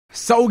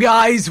So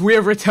guys, we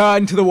have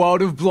returned to the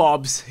world of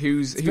blobs.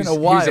 Who's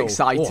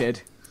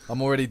excited? Oh,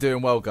 I'm already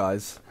doing well,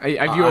 guys. Have you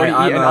already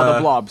eaten other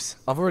blobs?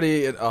 I've already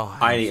eaten. Oh,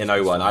 I ain't eaten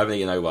no one. I haven't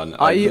eaten no one.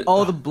 I eat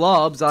all the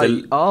blobs. The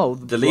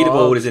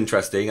leaderboard is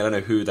interesting. I don't know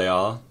who they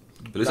are.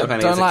 But looks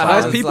like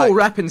there's people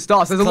repping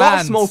stars. There's a lot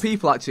of small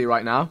people actually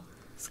right now.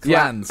 It's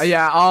clans.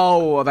 Yeah.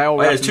 Oh, they all.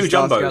 There's two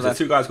Jumbos. There's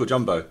two guys called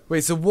Jumbo.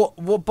 Wait, so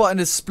what button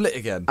is split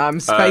again?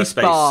 Space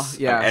bar.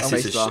 Yeah.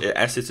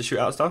 S is to shoot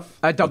out stuff.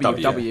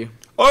 W.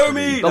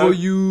 Omi!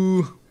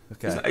 W.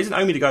 Okay. Isn't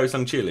Omi the guy who's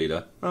sung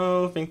cheerleader?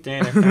 Oh, think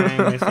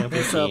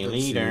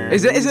cheerleader.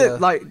 Is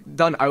it like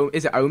done?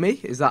 Is it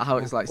Omi? Is that how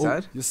it's like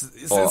said? Like,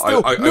 there's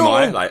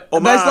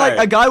like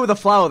a guy with a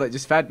flower that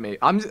just fed me.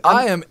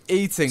 I am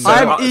eating.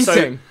 I am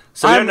eating.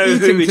 So we don't know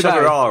who each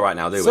other are right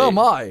now, do we? So am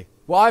I.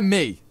 Well, I'm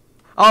me.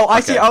 Oh,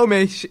 I see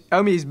Omi.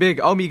 Omi is big.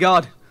 Oh my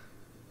god.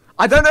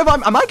 I don't know if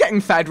am I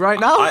getting fed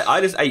right now?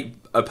 I just ate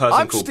a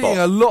person called Bob. I'm eating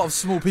a lot of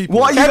small people.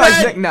 What are you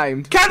guys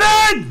nicknamed?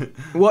 Kevin!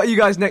 What are you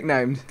guys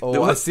nicknamed?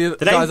 Oh, I see it.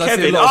 The name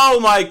Kevin. Oh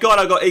my god,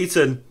 I got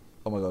eaten.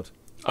 Oh my god.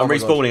 I'm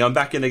respawning. I'm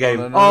back in the game.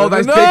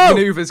 There's big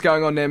maneuvers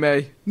going on near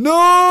me.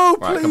 No,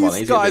 please, right, come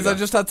on, guys. I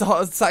just had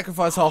to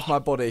sacrifice half my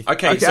body.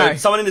 Okay, so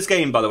someone in this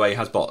game, by the way,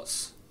 has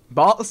bots.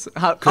 Bots?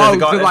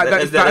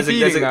 They're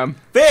feeding them.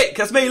 Vic,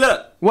 that's me.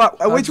 Look. What?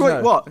 Which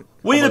one? What?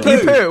 Winnie the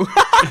Pooh.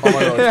 Oh my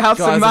god. Have guys,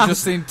 some mass. I've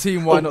just seen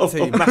team. Why not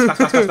team?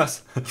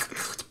 Mass.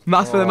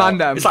 Mass for the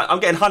mandem. It's like I'm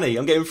getting honey.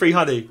 I'm getting free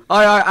honey.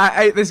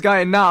 I ate this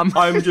guy in Nam.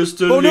 I'm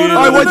just a watch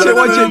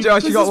it,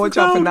 Josh. You got to watch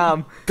out for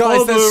Nam.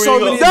 Guys, there's so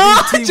many.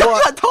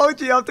 Josh, I told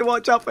you have to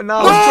watch out for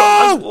Nam.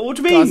 What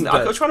do you mean?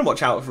 I was trying to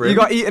watch out for him. You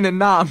got eaten in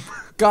Nam.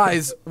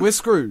 Guys, we're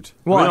screwed.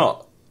 We're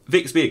not.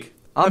 Vic's big.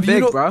 I'm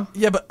big, bro.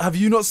 Yeah, but have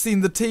you not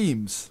seen the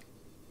teams?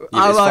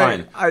 Yeah, it's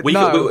fine.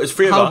 It's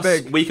three of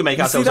us. We can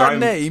make ourselves our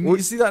own. You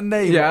see that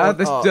name? Yeah,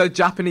 the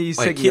Japanese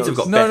signals. Kids have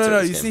got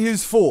no. You see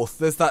who's fourth?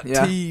 There's that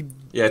T.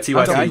 Yeah,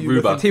 TYT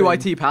Ruba.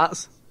 TYT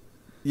Pats.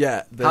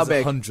 Yeah,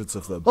 there's hundreds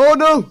of them. Oh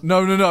no!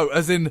 No.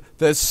 As in,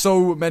 there's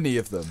so many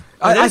of them.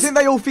 I think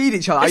they all feed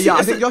each other.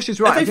 I think Josh is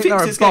right. I think there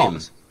are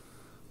bots.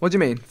 What do you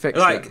mean? Fixed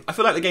it? I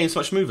feel like the game's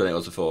much smoother than it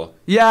was before.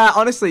 Yeah,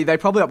 honestly, they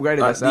probably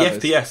upgraded their servers.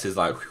 The FPS is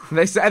like...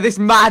 This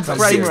mad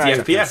frame rate.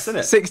 60 FPS, isn't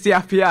it? 60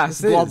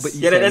 FPS.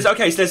 Yeah, there's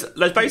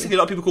basically a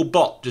lot of people called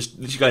bot just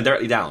literally going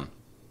directly down.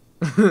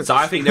 So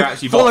I think they're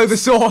actually bots. Follow the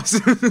source.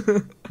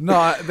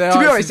 No, to be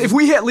honest, if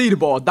we hit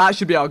leaderboard, that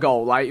should be our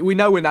goal. Like, we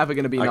know we're never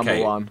going to be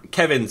number one.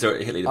 Kevin's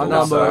hit leaderboard.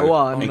 Number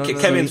one. And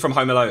Kevin's from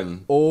Home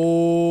Alone.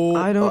 Oh,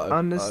 I don't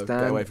understand.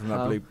 Get away from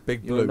that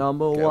big blue.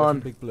 Number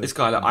one. This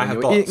guy, I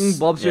have bots. Eating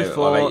blobs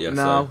before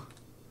now.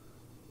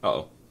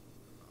 Uh-oh.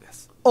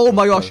 Yes. Oh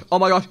my gosh. Oh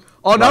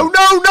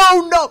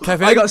no.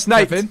 Kevin, I got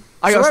snaked.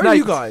 I got snaked. Where are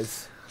you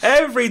guys?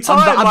 Every time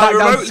I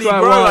remotely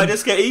grow, I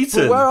just get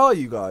eaten. But where are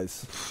you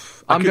guys?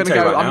 I'm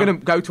gonna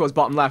go towards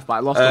bottom left, but I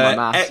lost all my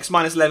mass. X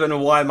minus 11 and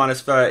Y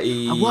minus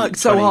 30. I worked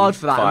so hard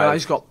for that, and then I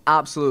just got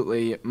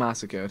absolutely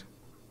massacred.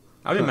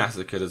 I've been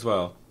massacred as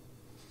well.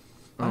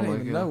 I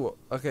don't even know.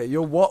 Okay,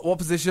 you're what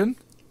position?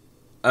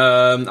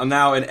 I'm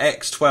now in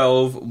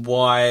X12,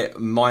 Y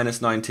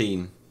minus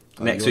 19.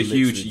 Next to a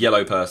huge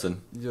yellow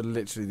person. You're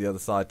literally the other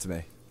side to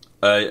me.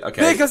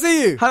 Okay. Nick, I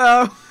see you!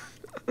 Hello!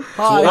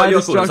 Hi, what are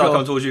your calls? I'll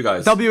come towards you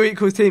guys. W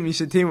equals team, you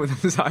should team with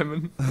him,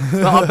 Simon.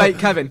 I'll bait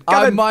Kevin.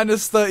 I'm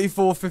minus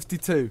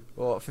 34.52.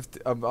 Or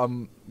 50,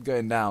 I'm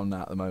going down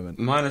now at the moment.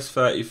 Minus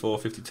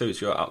 34.52,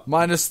 so you're up.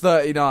 Minus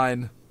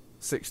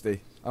 39.60.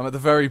 I'm at the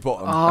very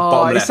bottom.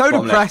 Oh, it's so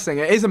depressing.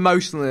 It is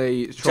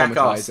emotionally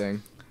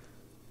traumatizing.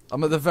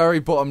 I'm at the very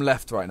bottom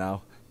left right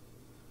now.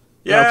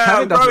 Yeah,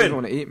 Kevin doesn't even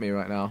want to eat me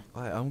right now.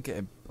 I'm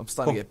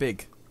starting to get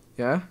big.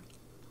 Yeah?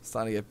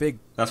 Starting to get big.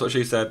 That's what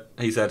she said.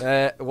 He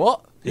said.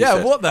 What?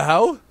 What the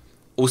hell?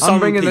 I'm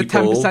bringing the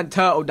 10%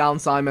 turtle down,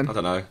 Simon. I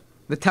don't know.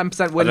 The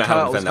 10% wind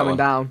turtle's coming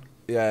down.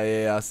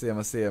 Yeah, I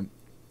see him.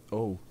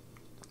 Oh.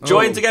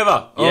 Join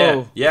together.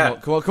 Yeah.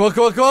 Come on.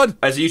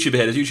 There's a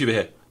YouTuber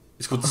here.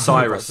 It's called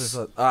Cyrus.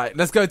 Alright,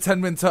 let's go 10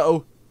 wind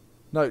turtle.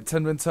 No,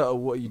 10 wind turtle,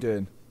 what are you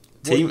doing?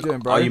 Team, what are you doing,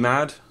 bro? Are you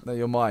mad? No,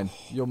 you're mine.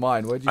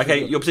 Where do you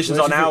think your positions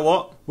are now,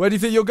 what? Where do you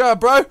think you're going,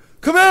 bro?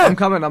 Come here! I'm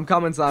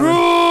coming, Simon.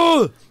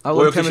 I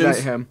will intimidate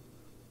him.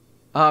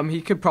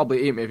 He could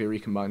probably eat me if he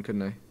recombined,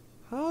 couldn't he?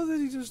 How did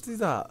he just do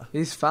that?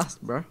 He's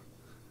fast, bro.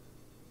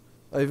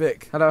 Hey,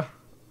 Vic. Hello.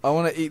 I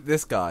want to eat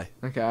this guy.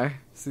 Okay.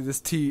 See this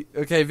T.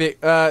 Okay,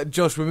 Vic.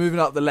 Josh, we're moving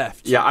up the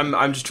left. Yeah,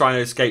 I'm just trying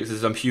to escape.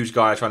 There's some huge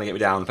guy trying to get me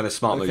down. I'm playing a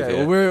smart move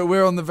here. Well,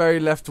 we're on the very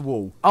left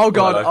wall. Oh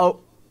god.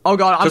 Oh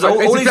god. It's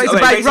a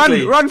bait.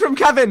 Run from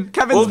Kevin.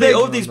 Kevin's big.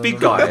 All these big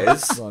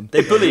guys,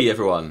 they bully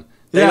everyone.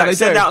 They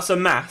send out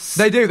some mass.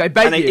 They do. They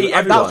bait and they you. Eat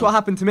everyone. That's what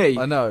happened to me.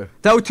 I know.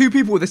 There were two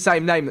people with the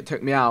same name that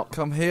took me out.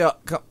 Come here.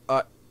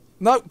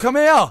 No, come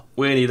here.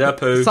 Winnie the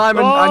Pooh.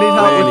 Simon, I need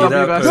help with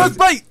W versus.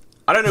 Bait.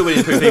 I don't know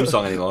Winnie the Pooh theme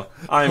song anymore.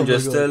 I'm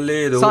just a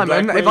little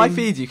Simon, black if I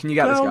feed you, can you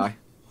get this guy?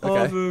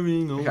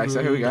 Okay,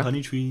 so here we go.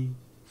 Honey tree.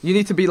 You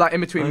need to be like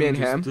in between me and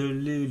him.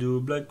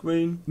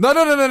 No.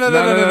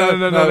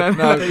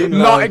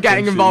 Not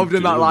getting involved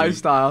in that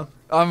lifestyle.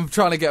 I'm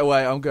trying to get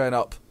away. I'm going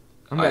up.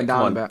 I'm getting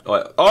down a bit.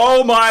 Right.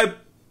 Oh my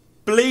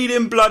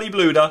bleeding bloody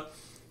blooder.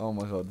 Oh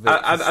my god.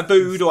 I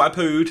booed or I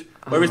pooed.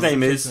 Where his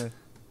name is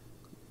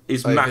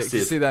massive.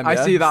 Vic, see them, I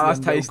yeah? see that. See That's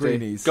them little tasty.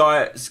 greenies.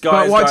 Guys,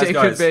 But watch guys, it. It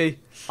guys. could be.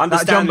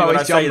 Understand me Jumbo when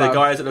I is say the Jumbo.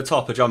 guys at the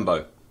top are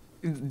jumbo.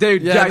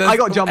 Dude, Yeah, I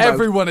got jumbo.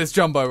 Everyone is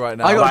jumbo right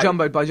now. I got Right.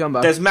 jumboed by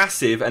jumbo. There's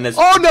massive and there's.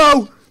 Oh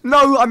no!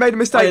 No, I made a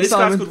mistake, Hey, this guy's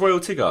Simon. called Royal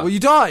Tigger. Well, you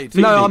died.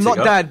 Feed No, me, I'm not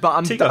Tigger. dead, but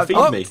I'm Tigger,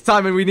 feed me.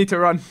 Simon, we need to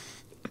run.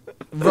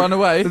 Run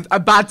away.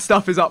 Bad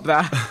stuff is up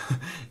there.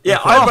 Yeah,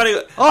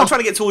 I'm trying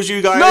to get towards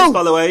you guys. No!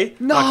 By the way,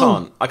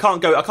 No! I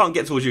can't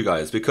get towards you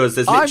guys because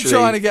there's literally. I'm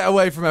trying to get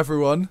away from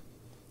everyone.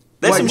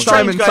 There's some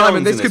strange Simon,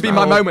 goings this in could be man.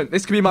 my moment.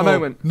 This could be my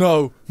moment.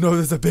 No,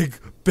 there's a big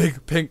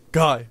pink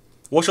guy.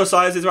 What's your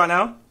sizes right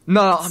now?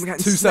 No, I'm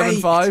getting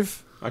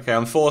 275. Okay,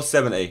 I'm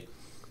 470.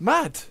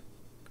 Mad. snaked.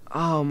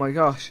 Oh my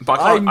gosh. But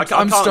I'm I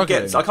can't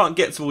struggling. get. I can't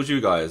get towards you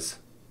guys.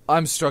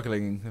 I'm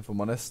struggling, if I'm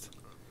honest.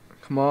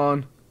 Come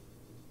on.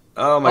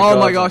 Oh my god. Oh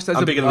my gosh, there's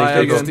I'm a bigger big than I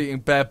am these just people. eating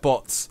bare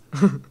bots.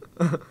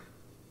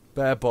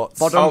 Bare bots.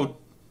 Bottom.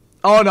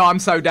 Oh no, I'm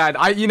so dead.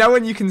 You know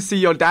when you can see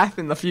your death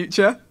in the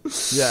future?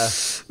 Yeah.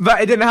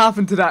 But it didn't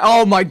happen today.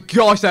 Oh my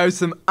gosh, there was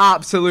some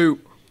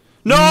absolute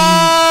No!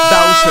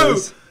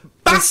 belters.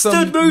 Bastard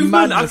some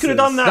movement! I could have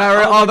done that.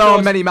 There Oh my are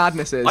God. many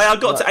madnesses. I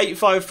got to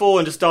 854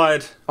 and just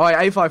died. Oh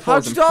yeah, 854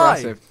 is How'd you die?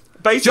 impressive.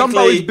 Basically,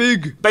 Jumbo is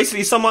big.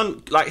 Basically,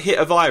 someone like hit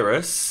a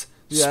virus,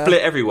 Yeah.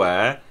 split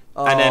everywhere,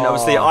 and then Oh.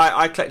 obviously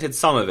I collected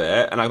some of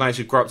it, and I managed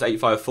to grow up to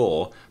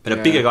 854. But a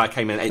Yeah. bigger guy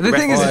came in and ate The the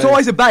thing rest is, of it's it.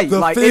 always a bait. The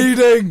like,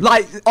 feeding!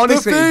 like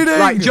honestly, The feeding!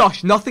 like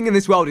Josh, nothing in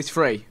this world is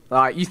free.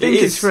 Like you think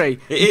It it's is. free,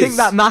 It you think is.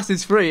 that mass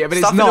is free, but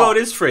Stuff it's in the not. world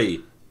is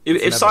free. If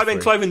never Simon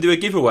free. Cloven do a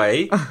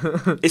giveaway,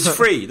 it's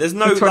free. There's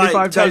no 25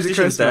 like days terms of and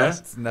conditions there. Christmas.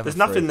 It's never There's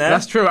nothing free. there.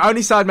 That's true.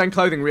 Only Sidemen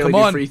Clothing really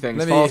Come do on. free things.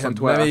 Let Follow me us eat on him.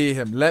 Twitter. Let me eat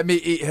him. Let me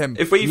eat him.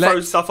 If we Let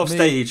throw stuff off me-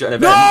 stage at an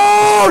event,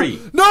 No! it's free.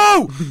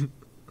 No!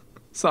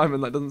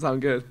 Simon, that doesn't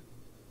sound good.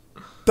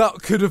 That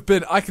could have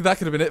been. That could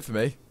have been it for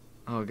me.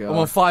 Oh god. I'm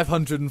on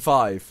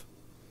 505.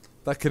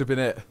 That could have been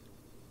it.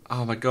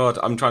 Oh my god,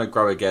 I'm trying to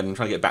grow again. I'm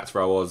trying to get back to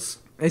where I was.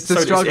 It's the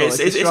struggle. It's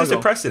just struggle.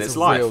 depressing. It's It's a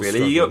life, real really.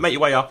 You struggle. make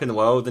your way up in the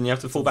world, then you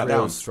have to fall back Real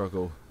down.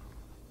 struggle.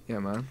 Yeah,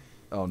 man.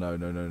 Oh no!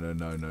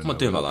 I'm I'm not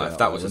doing my life.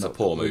 That was just a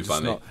poor move by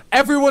me.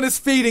 Everyone is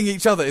feeding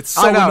each other. It's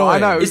so I know, I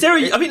annoying. know. Is there?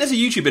 I think there's a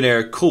YouTuber in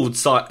here called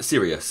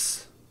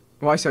Sirius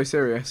Why so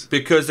serious?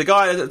 because the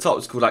guy at the top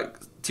is called like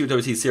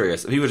TWT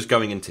Sirius, and people were just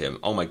going into him.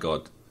 Oh my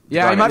god.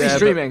 Yeah, he might be Yeah, but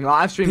streaming.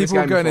 Like, I've streamed this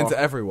People game are going before. into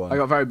everyone. I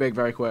got very big,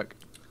 very quick.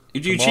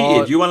 You Come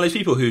cheated. on. You're one of those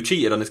people who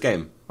cheated on this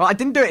game. Well, I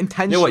didn't do it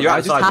intentionally. You know what? You're I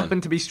just outside then.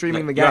 happened to be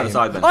streaming the You're game.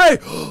 outside then.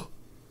 Hey,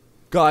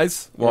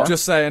 guys! What?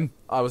 Just saying,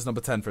 I was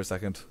number 10 for a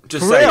second.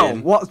 Just For real?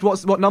 saying.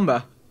 What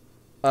number?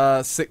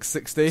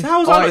 660. So how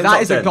was I Oh, not in that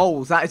top is a 10?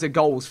 goals. That is a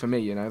goals for me.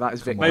 You know, that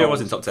is Vic. Maybe I goals.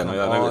 was in top 10. Maybe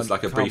Come it was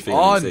like a on, brief come thing.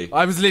 on. See.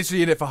 I was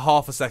literally in it for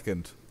half a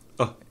second.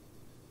 Oh.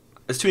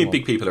 There's too many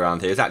big people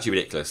around here. It's actually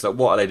ridiculous. Like,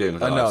 what are they doing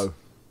with I their lives? know.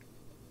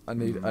 I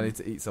need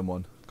to eat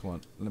someone. Come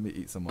on, let me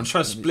eat someone. I'm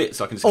trying to Let me- split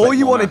so I can just All collect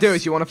you more want to do mass.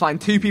 is you want to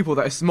find two people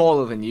that are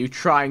smaller than you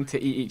trying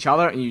to eat each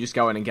other, and you just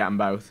go in and get them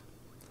both.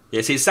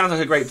 Yeah, see, it sounds like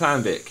a great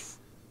plan, Vic.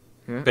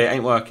 Yeah. But it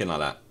ain't working like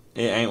that.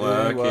 It ain't Ain't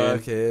working.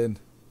 working.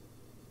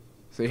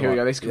 So here we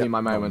go. This could be Yep,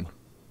 my moment.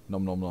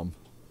 Nom nom nom.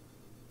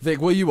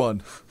 Vic, what are you on?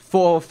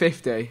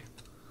 450.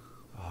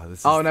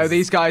 Oh no, this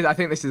these guys. I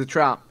think this is a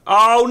trap.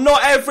 Oh,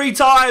 not every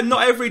time.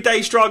 Not every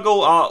day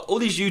struggle. All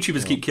these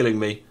YouTubers keep killing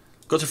me.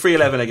 Got to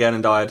 311 again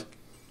and died.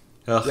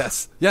 Ugh.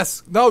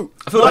 Yes, no.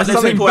 I feel like There's there's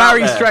something people out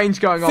very there. strange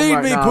going on Feed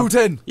right me, now.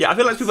 Putin. Yeah, I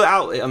feel like there's people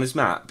out on this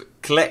map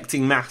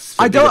collecting mass.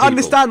 For I bigger don't people.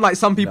 understand like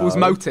some people's No.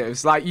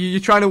 motives. Like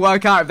you're trying to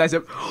work out if there's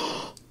a.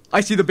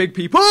 I see the big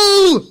people.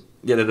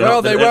 Yeah, they're Where not,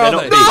 are they? they're, Where they're are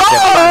not they? big. They're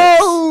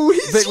planets. Oh,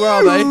 he's Vic, where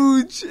are they?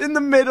 huge in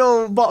the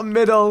middle, bottom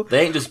middle.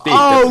 They ain't just big.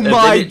 Oh they're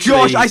my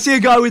literally- gosh! I see a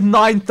guy with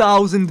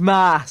 9,000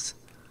 mass.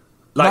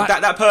 Like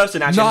that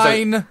person actually. has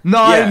his own-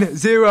 9 Yeah.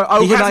 0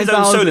 over He has his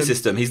own solar 9,000.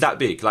 system. He's that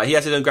big. Like he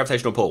has his own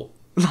gravitational pull.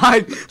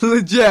 Like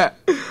legit,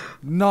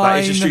 Like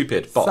it's just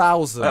stupid. Bot.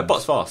 9,000.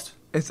 Bot's fast.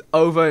 it's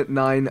over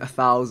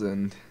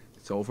 9,000.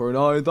 It's over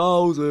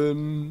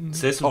 9,000.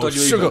 So there's some Oh, dodgy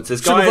sugar. movements.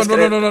 There's Sugar, guys. run,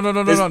 run, run, run, run,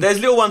 run, there's, run. there's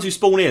little ones who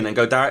spawn in and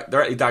go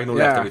directly diagonal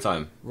left Yeah. every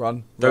time.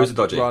 Run. Those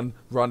run, are dodgy.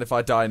 Run if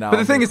I die now. But the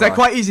I'm thing gonna is, they're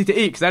cry. quite easy to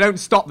eat because they don't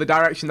stop the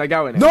direction they're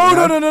going in. No, you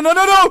know?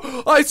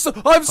 no!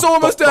 I'm so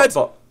almost dead.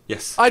 Bot.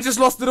 Yes. I just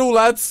lost it all,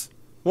 lads.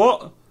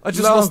 What? I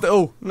just No. lost it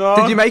all. No.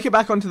 Did you make it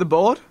back onto the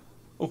board?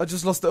 I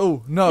just lost it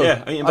all. No.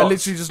 Yeah, eating I bots.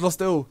 literally just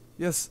lost it all.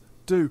 Yes,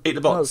 do. Eat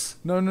the bots.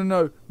 No.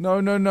 No.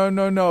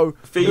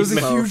 Feed There was a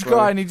me. huge Oh,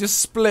 guy and he just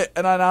split,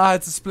 and I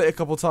had to split a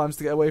couple times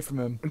to get away from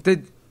him. But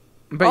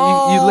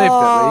you lived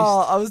at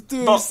least. I was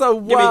doing Bot. so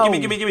well.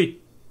 Give me.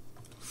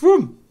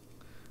 Vroom.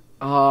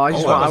 Oh, I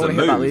that want was to a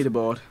hit that move.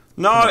 leaderboard.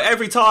 No,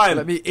 every time.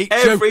 Let me eat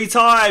every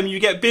time you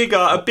get bigger,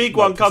 a big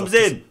one comes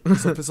in.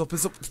 Piss up.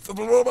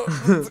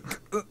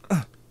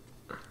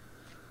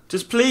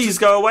 Just please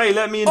go away.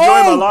 Let me enjoy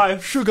my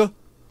life. Sugar.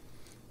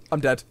 I'm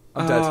dead.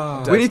 I'm dead. Ah.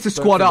 I'm dead. We need to Don't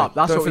squad kill me. up.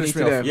 That's Don't what we finish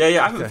need me to off. do. Yeah,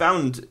 I haven't Okay.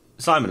 found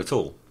Simon at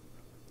all.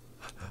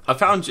 I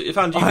found you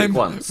Vic,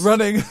 once.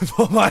 Running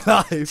for my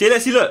life. See,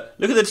 let's see. Look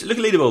at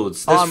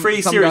leaderboards. There's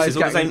 3 series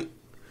all the same.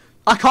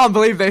 I can't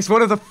believe this.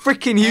 One of the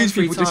freaking huge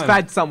Every people just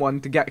time. fed someone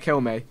to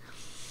kill me.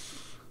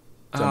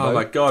 Oh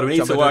my god, we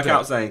need to work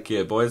out something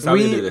here, boys. How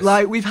do we do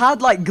this? We've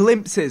had like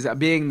glimpses at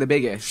being the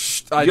biggest.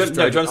 Shh, Do you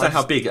understand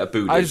how big a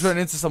boot is? I just ran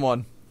into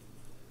someone.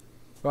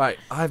 Right,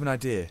 I have an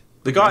idea.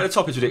 The guy at the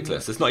top is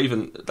ridiculous. It's not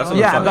even. That's not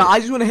Yeah, funny. but I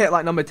just want to hit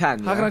like number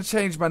 10. How can I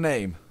change my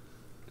name?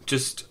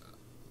 Just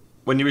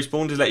when you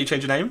respawn, does it let you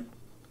change your name?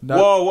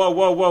 No.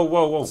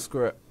 Whoa.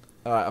 Screw it.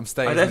 Alright, I'm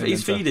staying.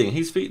 He's feeding.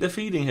 They're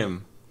feeding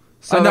him.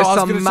 So I know, there's I was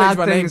some gonna mad change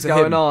my name things to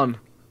going him. on. I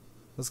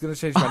was going to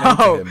change my name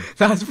to him.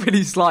 That's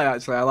pretty sly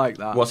actually. I like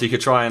that. What? So you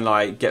could try and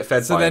like get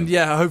fed. So by then, him?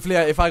 yeah, hopefully,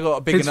 if I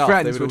got big His enough, they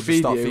friends would all would just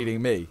start feed you.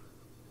 feeding me.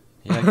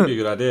 Yeah, it could be a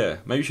good idea.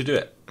 Maybe you should do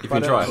it. If you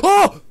can try.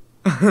 Oh!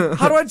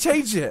 How do I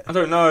change it? I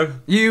don't know.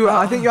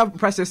 I think you have to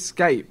press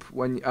escape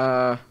when.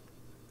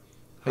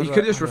 You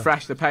could just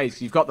refresh the page.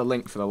 'Cause you've got the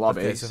link for the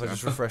lobby. Okay, so if I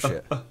just refresh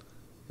it.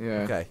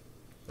 Yeah. Okay.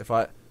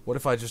 What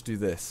if I just do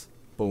this?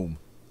 Boom.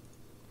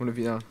 What have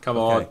you done? Come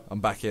Okay, on. I'm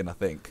back in, I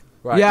think.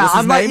 Right, Yeah, what's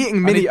his I'm like name?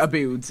 eating mini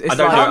abudes. It's I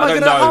don't like,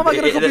 know. How am I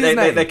gonna copy his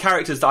name? They're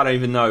characters that I don't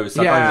even know.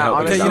 So Yeah, I can't even help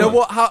Okay, with you that know one.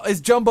 what? How is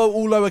Jumbo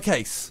all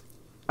lowercase?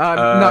 no, One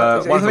I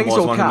of them think it's was,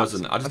 all one of them caps.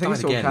 wasn't. I just think died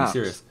it's all again. Are you caps.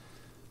 serious?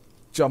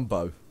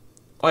 Jumbo.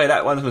 Oh yeah,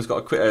 that one of them's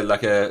got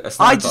a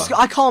sniper.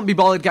 I can't be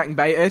bothered getting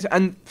baited,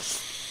 and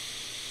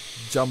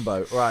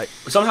Jumbo. Right.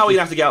 Somehow we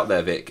have to get out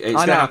there, Vic. It's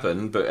I going know. to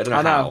happen, but I don't know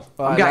I know. how.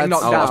 I'm Right, getting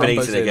lads. knocked I've been down.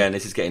 Jumbo's eaten in. again.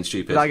 This is getting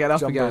stupid. Did I get up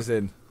Jumbo's again?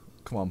 in.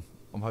 Come on.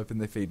 I'm hoping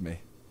they feed me.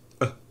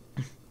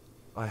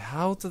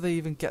 How do they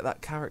even get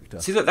that character?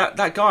 See, look,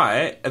 that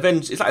guy,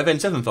 it's like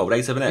Avenged Sevenfold,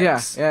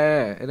 A7X.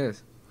 Yeah, it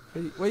is.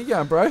 Where you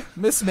going, bro?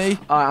 Miss me?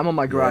 I'm on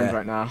my grind Yeah.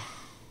 right now.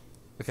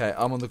 Okay,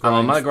 I'm on the grind. I'm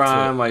on my too.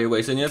 grind while you're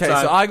wasting your Okay,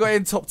 time. so I got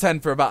in top 10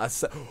 for about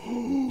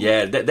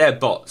Yeah, they're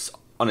bots,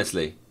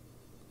 honestly.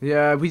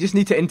 Yeah, we just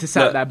need to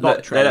intercept their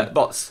bot train. They're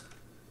bots.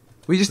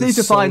 We just need There's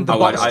to so find the Oh,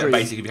 bot I stream.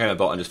 basically became a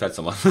bot and just fed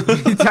someone. We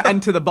need to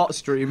enter the bot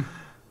stream.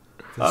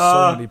 There's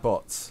so many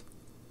bots.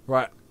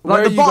 Right. Where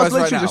Like are the you bots guys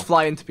right literally now? just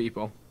fly into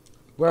people.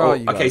 Where are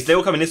you guys? Okay, so they're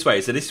all coming this way,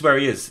 so this is where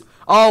he is.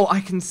 Oh, I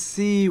can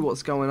see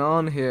what's going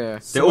on here.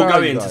 They're all where are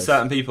you going to guys?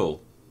 certain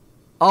people.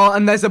 Oh,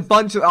 and there's a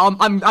bunch of.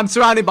 I'm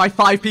surrounded by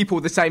 5 people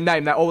with the same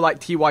name. They're all like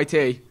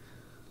TYT.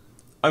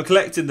 I'm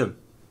collecting them.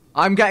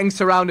 I'm getting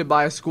surrounded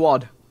by a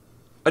squad.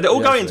 And they're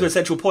all Yeah, going actually. to a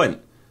central point.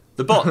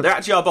 The bot, they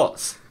actually are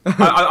bots.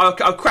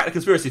 I've cracked the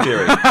conspiracy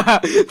theory.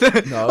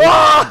 No.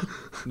 Ah!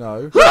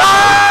 No.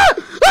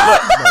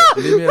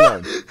 No. Leave me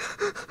alone.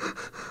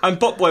 I'm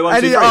bot boy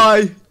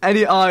 123.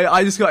 Any eye.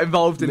 I just got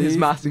involved in his Leave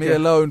massacre. me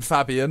alone,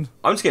 Fabian.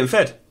 I'm just getting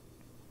fed.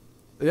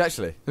 Are you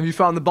actually? Have you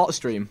found the bot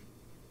stream?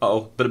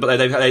 Oh, but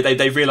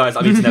they've realised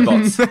I'm eating their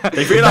bots.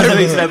 They've realised I'm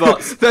eating their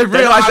bots. They've They're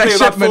realised not their happy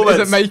about shipment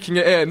performance. isn't making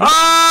it in.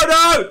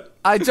 Oh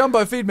no! Hey,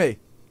 Jumbo, feed me.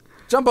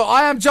 Jumbo,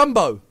 I am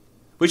Jumbo.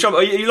 Which Jumbo?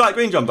 You like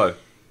green Jumbo?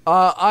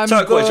 I'm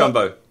Turquoise the...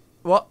 Jumbo.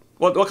 What?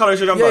 What colour is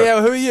your Jumbo?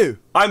 Yeah, who are you?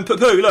 I'm Pooh.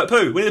 Look,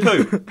 Pooh. Winnie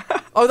the Pooh.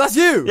 Oh, that's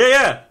you.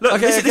 Yeah. Look,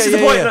 Okay, this is okay, the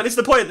point. yeah. Look, this is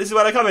the point. This is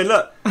where they're coming.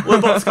 Look, all the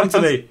bots come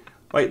to me.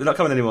 Wait, they're not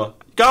coming anymore.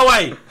 Go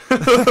away.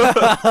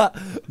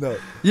 No.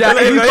 Yeah,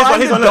 Look, if you here's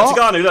find one, a look,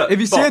 dot, Tiganu, look, if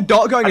you see bot. a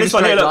dot going And in a this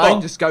one straight here, look, line,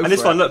 bot. just go And for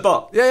this one, it. look,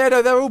 bot. Yeah,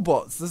 no, they're all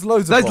bots. There's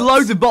loads of There's bots.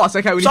 loads of bots.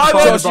 Okay, we need Simon, to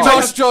find the you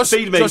bot. mate.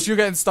 Feed me. Josh, you're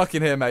getting stuck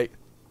in here, mate.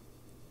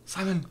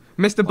 Simon.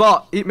 Mr.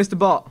 Bot, eat Mr.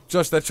 Bot.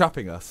 Josh, they're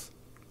trapping us.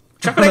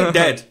 Trapping ain't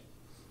dead.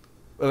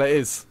 Well, it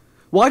is.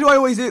 Why do I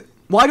always do...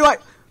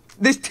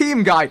 This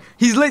team guy,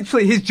 he's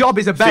literally... His job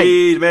is a bait.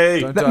 Feed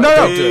me. Don't No, do it, no,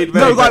 don't do it. no,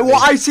 Don't like do it.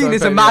 what I've seen Don't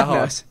is a bait me that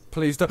madness. hard.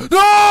 Please don't. I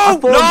No!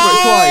 fallen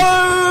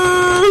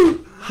for it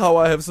twice. How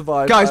I have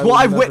survived. Guys, I what will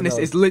I've never witnessed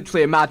know. is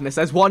literally a madness.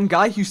 There's one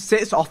guy who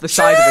sits off the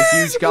side of a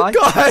huge guy.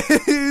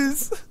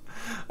 Guys!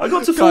 I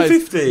got to Guys,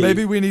 450.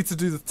 maybe we need to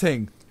do the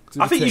thing.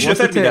 I think you should have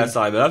What's fed the me thing? there,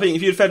 Simon. I think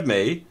if you'd fed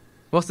me,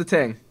 What's the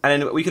thing?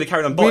 and then we could have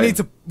carried on We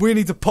botting.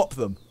 need to pop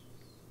them.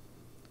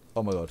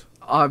 Oh my god.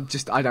 I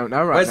don't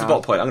know right Where's now. the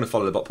bot point? I'm going to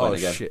follow the bot point Oh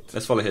again. shit.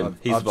 Let's follow him.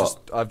 He's the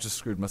bot. I've just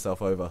screwed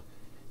myself over.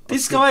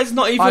 This guy's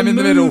not even I'm in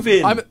the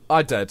moving. middle.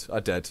 I dead.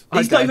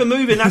 He's not even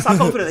moving. That's how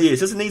confident he is.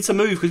 Doesn't need to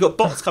move because he's got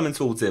bots coming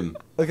towards him.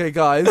 Okay,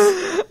 guys.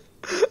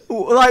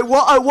 Like,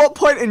 at what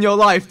point in your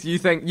life do you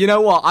think, you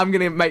know what, I'm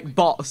going to make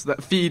bots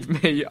that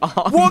feed me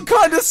on... What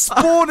kind of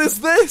spawn is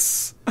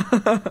this?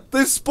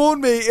 They've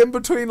spawned me in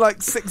between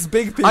like 6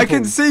 big people. I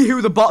can see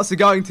who the bots are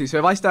going to, so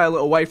if I stay a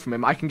little away from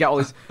him, I can get all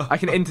his... I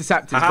can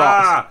intercept his bots.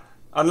 Ah,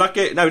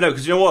 unlucky. No,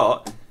 because you know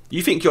what?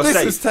 You think you're This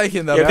safe. is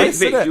taking the yeah, piss,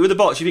 Vic, isn't it? with the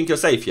bots, you think you're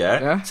safe, yeah?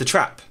 Yeah. It's a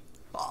trap.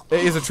 It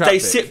is a trap. They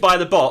Vic. sit by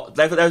the bot.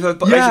 They have Yeah. a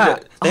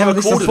Oh,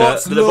 coordinate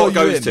bots that the lure bot you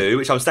goes in. to,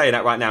 which I'm staying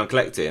at right now and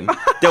collecting.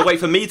 They'll wait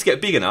for me to get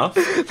big enough,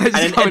 and come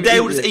then and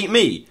they'll eat just you. eat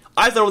me.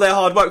 I've done all their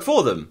hard work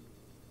for them.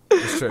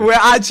 It's true.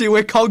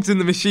 We're cogs in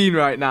the machine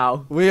right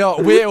now. We're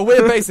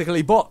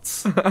basically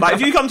bots. Like,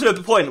 if you come to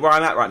the point where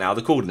I'm at right now,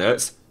 the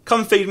coordinates,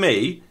 come feed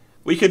me.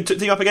 We could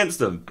team up against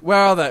them. Where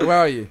are they? Where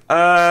are you?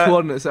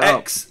 Coordinates are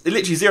X,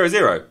 literally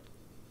 0-0.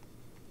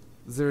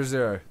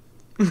 0-0.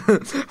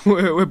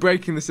 We're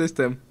breaking the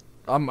system.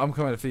 I'm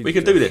coming to feed We you.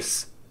 could do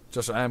this.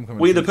 Josh, I am coming.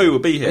 Winnie the Pooh will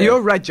be here. Are you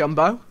a red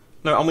Jumbo?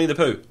 No, I'm Winnie the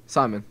Pooh.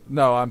 Simon.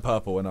 No, I'm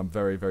purple and I'm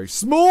very, very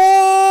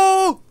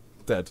small.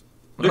 Dead.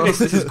 Look at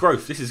this is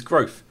growth. This is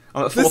growth.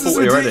 I'm at This is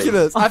 440 already.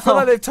 ridiculous. I feel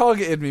like they've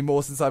targeted me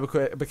more since I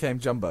became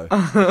Jumbo.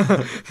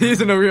 He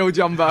isn't a real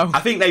Jumbo. I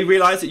think they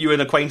realised that you were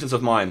an acquaintance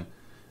of mine.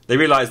 They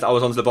realised that I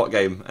was onto the bot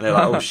game, and they're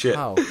like, "Oh shit!"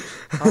 How?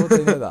 How would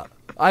they know that?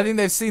 I think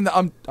they've seen that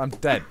I'm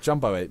dead.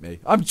 Jumbo ate me.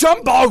 I'm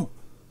Jumbo.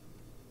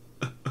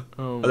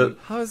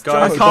 How is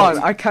Guys, Jumbo?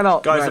 I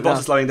cannot. Guys, right the bots now.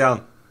 are slowing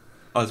down.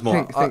 Oh, there's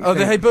more.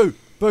 Hey, Boo,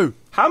 Boo.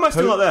 How am I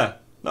still Pooh? not there?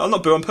 No, I'm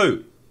not Boo. I'm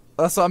Pooh.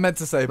 That's what I meant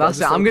to say. But That's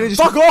it. I just I'm gonna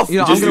just fuck off. You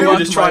know, Just, I'm gonna you're work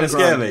just on trying my to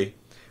scare grind. me.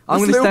 I'm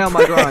This gonna stay little on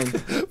my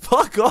grind.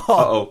 Fuck off.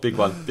 Uh-oh, big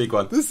one, big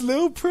one. This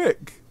little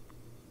prick.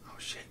 Oh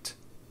shit.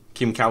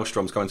 Kim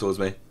Kallstrom's coming towards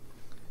me.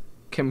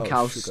 Kim Oh,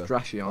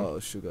 Kallstration. Oh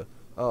sugar.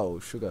 Oh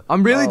sugar.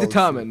 I'm really Oh,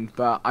 determined,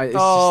 but it's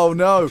Oh, just,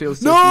 no. feels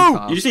so No!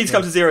 futile. You just need to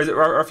come to zero,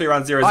 roughly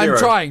around 0-0. I'm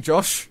trying,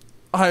 Josh.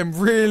 I'm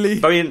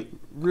really, I mean,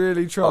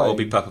 really trying. oh,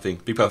 big purple thing,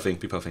 big purple thing,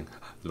 big purple thing.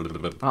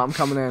 I'm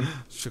coming in.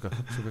 Sugar.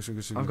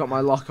 I've got my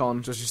lock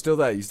on. Josh, you still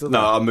there? You still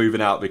there? No, I'm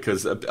moving out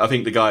because I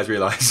think the guys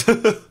realise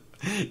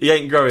he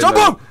ain't growing. Jumbo!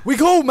 though. We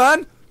cool,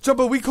 man!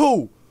 Jumbo, we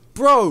cool!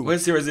 Bro!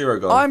 Where's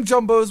 0-0 gone? I'm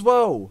Jumbo as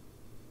well.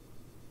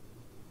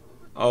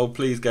 Oh,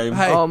 please, game.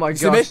 Hey, Oh my you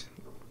see me? gosh.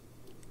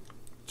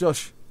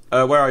 Josh,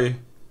 Where are you?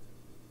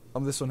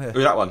 I'm this one here.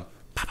 Who's that one?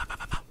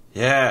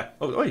 Yeah.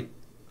 Oh, wait.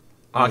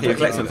 Oh, okay, you're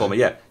collecting them for me.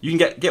 Yeah, you can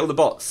get all the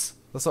bots.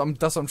 That's what I'm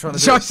trying to do.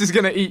 Josh is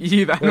gonna eat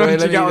you then Wait, once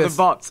let you me get eat on the this.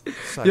 bots.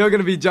 Sag. You're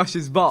gonna be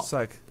Josh's bot.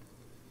 Sag.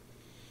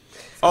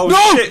 Oh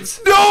No! shit!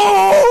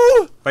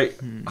 No! Wait.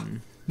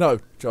 No,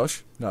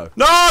 Josh, no.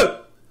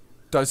 No!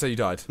 Don't say you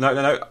died.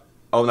 No.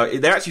 Oh no,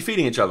 they're actually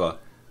feeding each other.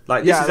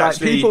 Like this Yeah, is like,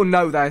 actually people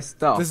know their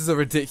stuff. This is a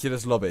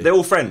ridiculous lobby. they're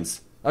all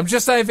friends. I'm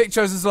just saying Vic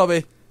chose this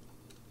lobby.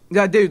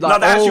 Yeah, dude, No,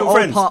 like they're actually all all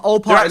friends. all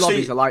They're party actually-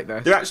 lobbies are like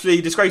this. They're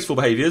actually disgraceful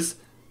behaviours.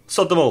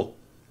 Sod them all.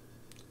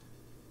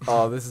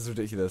 Oh, this is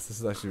ridiculous. This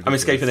is actually ridiculous. I'm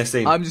escaping this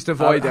scene. I'm just How,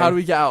 avoiding. how do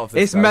we get out of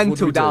this? It's guys? What do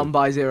mental we do? down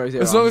by 0-0.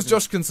 As long as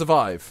Josh can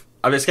survive.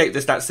 I've escaped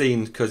that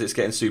scene because it's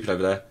getting stupid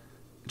over there.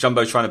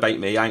 Jumbo's trying to bait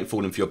me. I ain't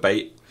falling for your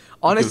bait.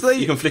 Honestly,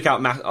 you can flick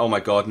out. Oh my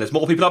god! And there's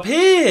more people up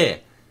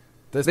here.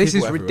 There's this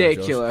people is everywhere, Josh.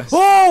 ridiculous.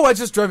 Oh, I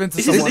just drove into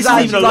This is- someone. this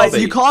isn't even a like,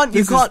 lobby. you can't,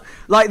 This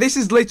like, this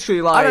is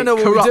literally like I don't know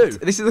what we corrupt.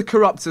 do. This is a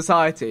corrupt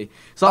society.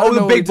 It's like I all don't the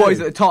know what big we boys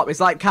do. at the top. It's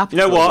like You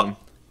capitalism. know what?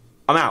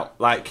 I'm out.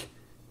 Like,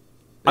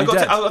 I Are you got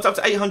dead? up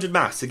to 800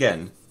 maths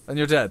again, And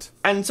you're dead.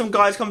 and some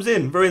guys comes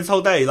in, ruins the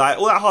whole day. Like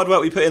all that hard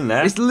work we put in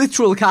there. It's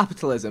literal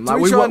capitalism. Do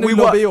Like, we try a new work.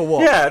 lobby or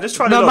what? Yeah, just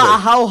trying to No lobby.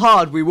 matter how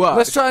hard we work.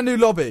 Let's try a new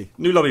lobby.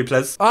 New lobby,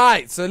 please.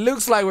 Alright, so it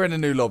looks like we're in a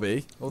new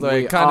lobby. Although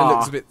We it kind of are.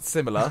 looks a bit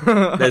similar.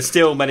 There's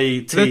still many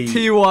The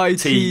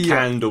TYT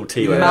candle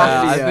tea. Yeah,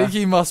 Mafia. I think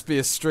he must be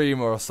a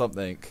streamer or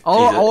something.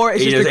 Or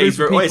it's just a group of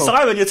people. Wait,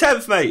 Simon, you're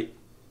 10th, mate.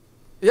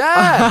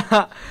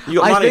 Yeah! You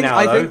got money now,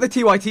 I though. think the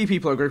TYT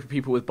people are a group of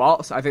people with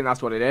bots. I think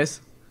that's what it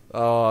is.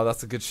 Oh,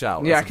 that's a good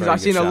shout. Yeah, That's because very I've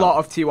good seen a shout. lot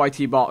of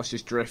TYT bots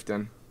just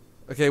drifting.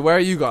 Okay, where are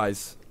you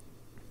guys?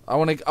 I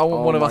want Oh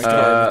one of us to my get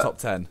in God. the top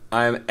 10.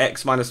 I'm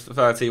X minus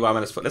 30, Y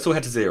minus 4. Let's all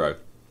head to 0.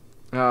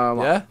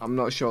 Yeah? I'm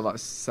not sure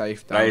that's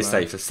safe. That is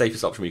safe. The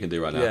safest option we can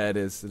do right now. Yeah, it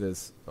is. It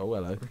is. Oh,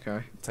 hello.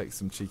 Okay. Take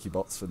some cheeky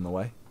bots from the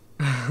way.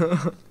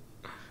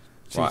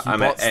 Right, Cheeky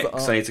I'm at bots that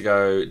X. are- I need to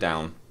go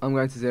down. I'm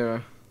going to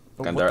 0.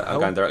 Oh, I'm what the hell?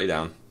 going directly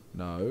down.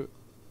 No.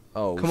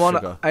 Oh, Come on,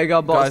 sugar.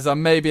 Agar bots. Guys,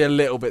 I'm maybe a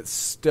little bit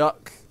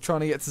stuck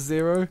trying to get to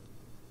 0.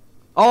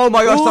 Oh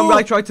my gosh, some Ooh.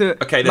 guy tried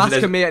to Okay,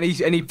 massacre me and he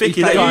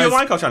Vicky, is failed. that you, your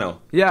Guys. Minecraft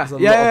channel? Yeah, There's a lot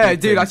of yeah, big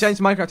dude, I things.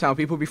 changed Minecraft channel.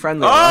 People be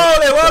friendly. Oh, right?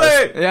 they won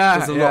it! Yeah,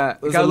 There's a yeah.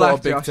 lot, there's Go a lot left,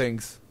 of big Josh.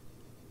 things.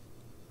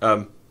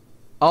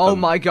 Oh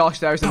my gosh,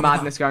 there is a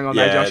madness going on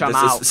there, Yeah, Josh. I'm this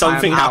is- out.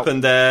 something I'm out.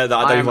 happened there that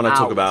I don't I'm even want to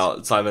talk out.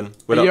 about, Simon.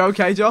 Are you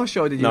okay, Josh,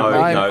 or did you? No,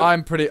 not? no.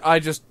 I'm pretty. I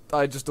just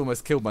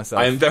almost killed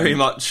myself. I am very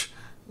much.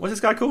 What's this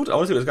guy called? I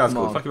want to see what this guy's Come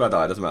called. on. Fuck if I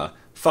die, it doesn't matter.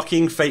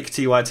 Fucking fake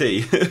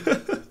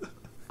TYT.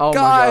 Oh my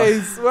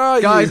Guys, where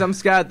are gosh. Guys, you? I'm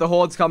scared. The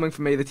horde's coming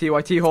for me. The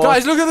TYT horde.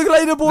 Guys, look at the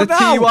leaderboard the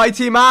now.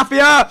 TYT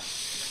mafia.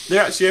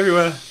 They're actually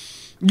everywhere.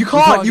 You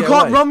can't can't get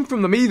away. run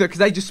from them either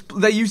because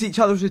they use each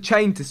other as a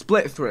chain to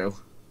split through.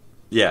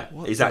 Yeah,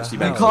 What he's the actually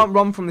hell? You mental. can't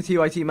run from the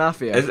TYT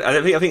mafia.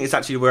 I think it's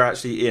actually we're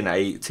actually in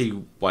a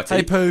TYT.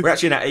 Hey, Pooh. We're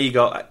actually in a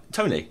Agar.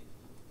 Tony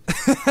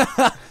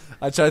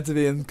I tried to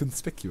be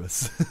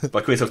inconspicuous. by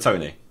Queen of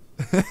Tony.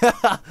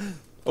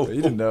 Oh,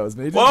 You didn't know it was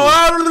me, did you?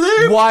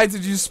 Whoa! Why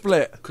did you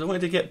split? Because I wanted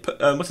to get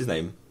what's his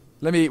name?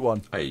 Let me eat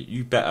one. Hey,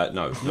 you better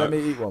no. Let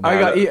me eat one. I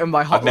got look, eaten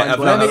by I've met- Hotline I've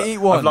Bling. met- Let me eat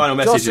one. I've Lionel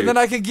messaged Josh, you. and then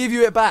I can give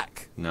you it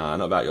back. No,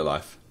 not about your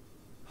life.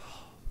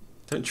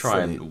 Don't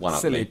try and one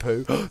up Silly me.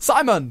 Pooh.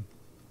 Simon!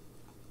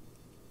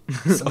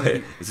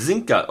 Wait, it's a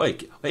Zinka.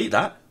 Wait, eat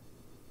that.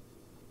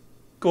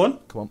 Go on.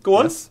 Come on. Go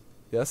on. Yes.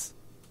 Yes.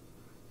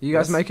 You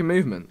guys Yes. making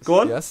movements? Go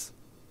on. Yes.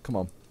 Come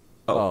on.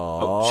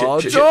 Oh,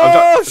 shit.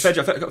 Josh! I fed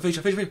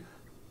you.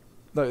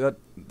 No, that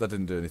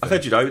didn't do anything. I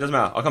fed you, though. It doesn't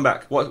matter. I'll come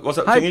back. What's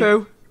up, Hi, thingy?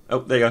 Pooh. Oh,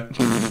 there you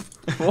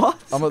go. What?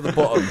 I'm at the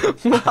bottom.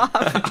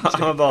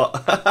 I'm a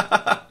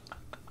bot.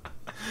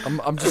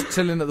 I'm just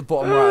chilling at the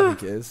bottom right, I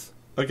think it is.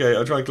 Okay,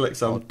 I'll try and collect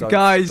some. Oh,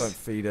 Guys, don't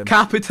feed him.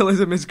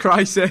 capitalism is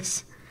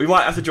crisis. We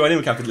might have to join in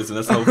with capitalism.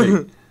 That's the whole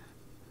thing.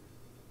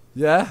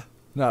 Yeah?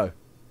 No.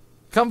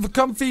 Come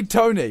feed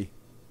Tony.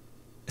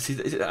 See,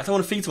 I don't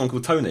want to feed someone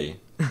called Tony.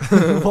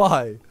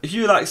 Why? If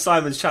you like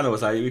Simon's channel or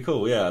something, it'd be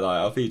cool. Yeah, like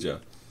I'll feed you.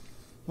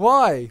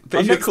 Why?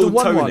 But if you're called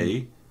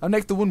Tony, I'm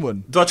next to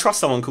One. do I trust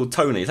someone called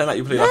Tony? It sounds like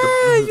you play like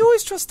Yeah, a. you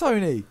always trust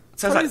Tony.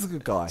 Sounds Tony's like- a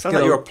good guy. Sounds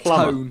like you're a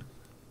plumber. Tone.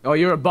 Oh,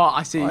 you're a bot.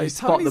 I see. You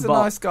spot Tony's the a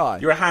bot. nice guy.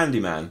 You're a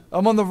handyman.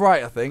 I'm on the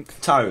right, I think.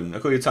 Tone. I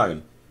call you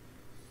Tone.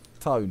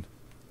 Tone.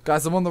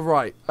 Guys, I'm on the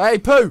right. Hey,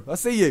 Pooh, I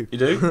see you. You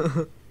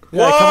do?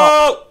 Yeah, Whoa!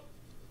 come up.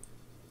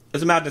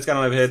 There's a madness going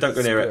on over here. Don't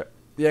go near it.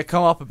 Yeah,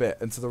 come up a bit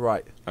and to the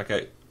right.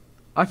 Okay.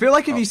 I feel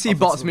like if you see I'll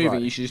bots to the moving,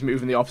 right. you should just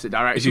move in the opposite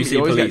direction. If you see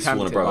always police, get you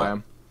wanna tempted blow by up.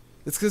 'em.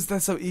 It's because they're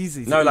so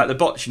easy. No, like the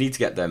bots, you need to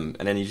get them,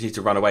 and then you just need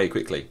to run away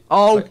quickly.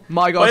 Oh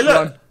my gosh, Wait, look!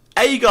 run.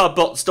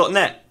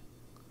 AgarBots.net.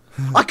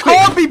 I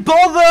can't be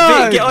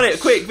bothered! Vic, get on it,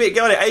 quick! Vic,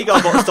 get on it.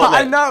 AgarBots.net.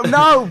 I know,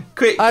 no!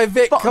 Quick! Hey,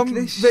 Vic, Fuck come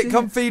this shit.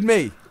 come feed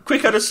me.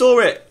 Quick, I just saw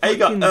it.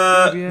 Agar,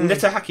 Fucking idiot.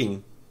 Netta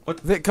hacking. What?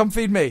 Vic, come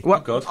feed me.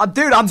 What? God.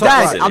 Dude, I'm Top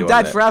dead. right. I'm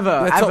dead forever.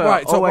 Yeah, ever, top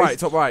right, top always. right,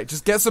 top right.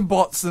 Just get some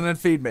bots and then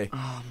feed me.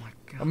 Oh my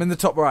god. I'm in the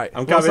top right.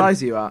 I'm What coming.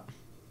 size are you at?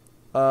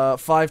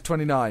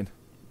 529. Dude,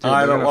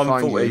 I'm we're at gonna find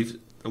 140. you.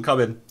 I'm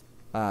coming.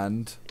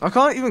 And I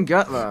can't even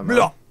get there, man.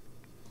 blah.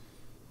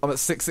 I'm at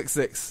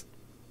 666.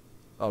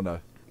 Oh no.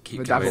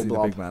 Keep The I devil see going. the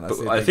blob. big man. But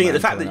see the I big think man the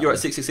fact coming that you're at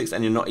at me. 666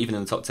 and you're not even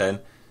in the top 10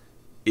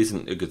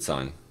 isn't a good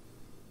sign.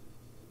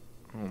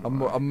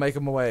 I'm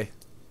making my way.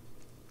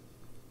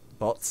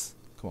 Bots?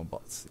 Come on,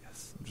 bots.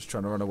 Yes. I'm just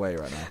trying to run away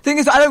right now. Thing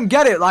is, I don't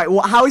get it. Like,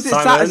 how is it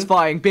Simon,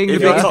 satisfying being the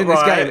if you're biggest top in this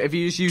right, game if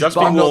you just use just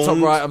bots? I'm not top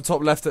warned. right, I'm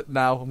top left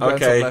now. I'm going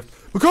Okay. top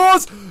left.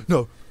 Because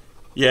no.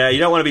 Yeah, you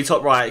don't want to be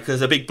top right because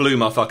there's a big blue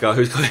motherfucker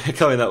who's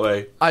coming that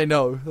way. I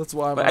know. That's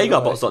why I'm But on the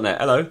right. AgarBots.net,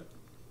 hello.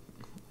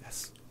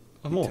 Yes.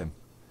 One Eat more. him.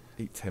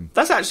 Eat him.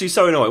 That's actually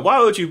so annoying.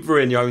 Why would you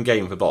ruin your own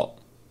game for bot?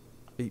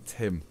 Eat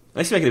him.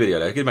 Let's make a video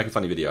though. It could make a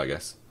funny video, I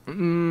guess. It could-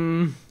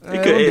 wouldn't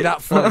be it-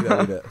 that funny though,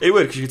 would it? It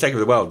would, because you could take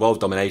over the world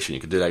domination. You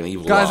could do like an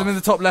evil Guys, laugh. I'm in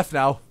the top left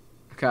now.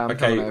 Okay, I'm Okay,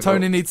 coming over.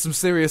 Tony needs some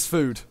serious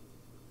food.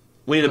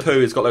 Winnie the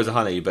Pooh has got loads of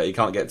honey, but he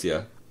can't get to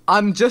you.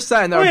 I'm just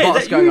saying there are Wait,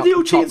 bots that, going you up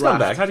little the top cheating scumbag.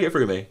 left. How'd you get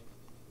through me?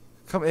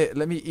 Come here,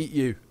 let me eat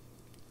you.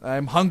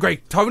 I'm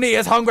hungry. Tony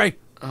is hungry.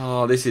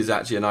 Oh, this is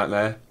actually a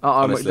nightmare.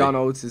 Uh-oh,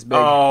 McDonald's is big.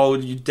 Oh,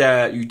 you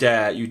dare, you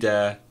dare, you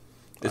dare.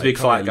 There's a big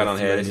Come fight here, going on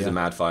here. This is a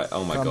Lithuania. mad fight.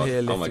 Oh my Come god. here,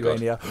 Oh my god.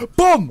 Lithuania.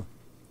 Boom!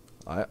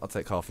 Alright, I'll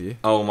take half of you.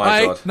 Oh my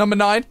Hey, god. number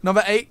 9,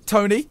 number 8,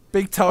 Tony.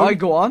 Big Tone. Alright,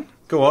 go on.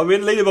 Go on, we're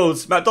in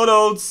leaderboards.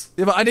 McDonald's.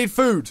 Yeah, but I need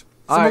food.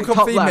 Someone Alright, come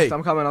top feed left. me.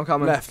 I'm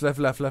coming. Left.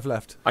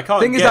 I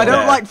can't Thing is, get I don't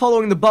there. like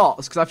following the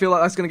bots because I feel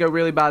like that's going to go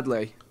really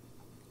badly.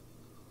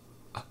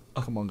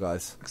 Come on,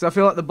 guys. Because I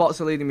feel like the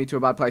bots are leading me to a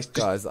bad place. Just,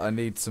 Guys, I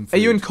need some food. are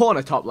you in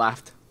corner top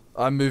left?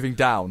 I'm moving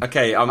down.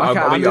 Okay, Okay, I'll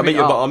I'm meet moving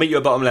you. up. I'll meet you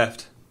at bottom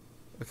left.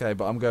 Okay,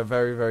 but I'm going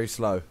very, very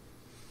slow.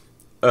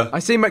 I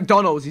see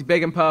McDonald's. He's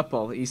big and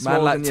purple. He's Man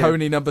smaller like than you.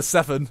 Tony, number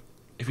 7.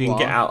 If we can Wow.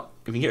 get out,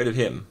 if we can get rid of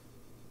him.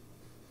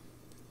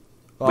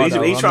 Oh, We need to-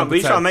 we need to I'm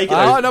try and make it,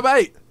 Oh, though. number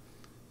 8.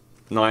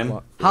 9.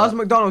 What? How's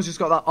McDonald's just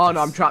got that? Oh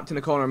no, I'm trapped in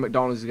a corner and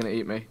McDonald's is going to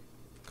eat me.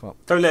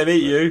 Don't let him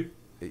eat you.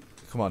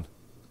 Come on.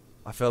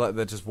 I feel like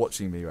they're just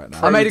watching me right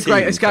now. I made a great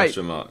Protein, escape.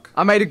 question mark.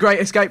 I made a great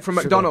escape from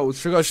McDonald's.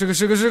 Sugar.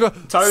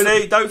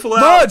 Tony, don't fall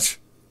out. Merge!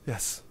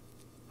 Yes.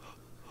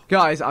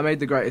 Guys, I made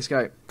the great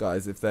escape.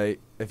 Guys,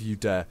 if you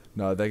dare.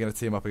 No, they're going to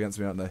team up against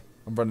me, aren't they?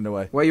 I'm running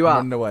away. Where you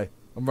I'm at?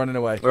 I'm running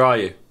away. Where are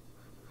you?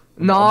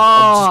 No.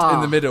 I'm just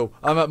in the middle.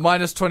 I'm at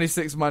minus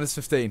 26, minus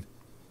 15.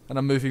 And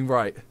I'm moving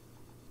right.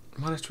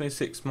 Minus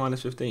 26,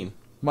 minus 15.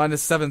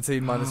 Minus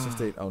 17, minus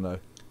 15. Oh no.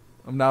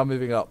 I'm now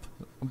moving up.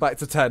 I'm back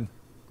to 10.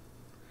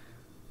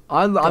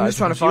 I'm Guys, just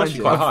trying to You must find be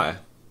you. quite high.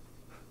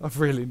 I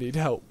really need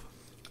help.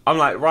 I'm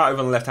like right over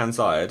on the left hand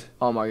side.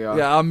 Oh my god.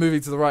 Yeah, I'm moving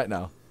to the right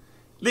now.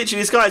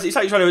 Literally, this guy's it's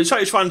like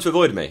you're trying to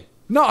avoid me.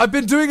 No, I've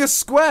been doing a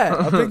square.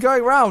 I've been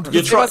going round.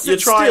 You're, If I sit you're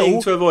trying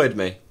still- to avoid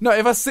me. No,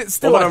 if I sit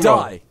still, What I have I done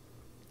wrong? die.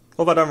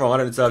 What have I done wrong? I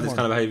don't deserve this Come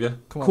kind of behaviour.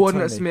 Come on,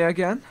 Coordinates Tony. me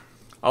again.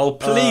 Oh,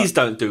 please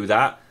don't do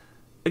that.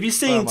 Have you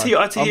seen Where am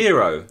I? TIT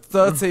Hero?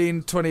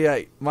 13,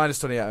 28. Minus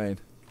 28, I mean.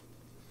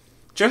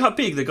 Do you know how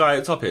big the guy at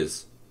the top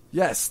is?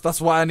 Yes, that's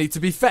why I need to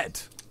be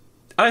fed.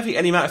 I don't think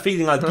any amount of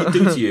feeding I do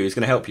to you is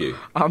going to help you.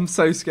 I'm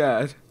so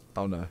scared.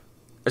 Oh no.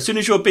 As soon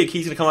as you're big,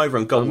 he's going to come over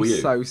and gobble I'm you.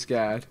 so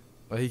scared.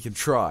 Well, he can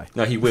try.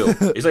 No, he will.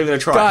 He's not even going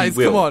to try. Guys, he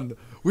will. come on.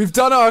 We've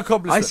done our I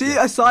accomplishment. see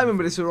a Simon,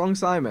 but it's the wrong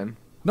Simon.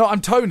 No, I'm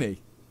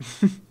Tony.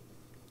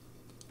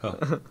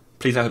 Oh,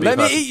 please don't be Let a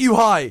me person. eat you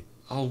high.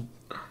 Oh,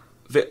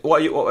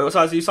 what, are you, what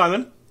size are you,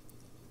 Simon?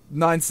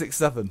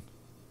 967.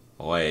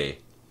 Oi,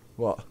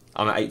 What?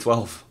 I'm at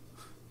 812.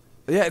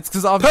 Yeah, it's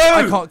because Pooh!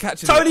 I can't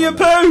catch it. Tony and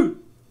Pooh!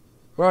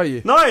 Where are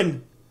you?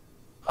 9!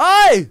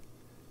 Hey!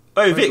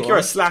 Oh, Vic, go you're on.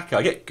 a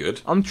slacker. Get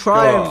good. I'm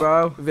trying, God.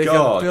 bro. Vic,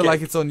 God, I feel get-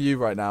 like it's on you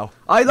right now.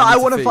 I need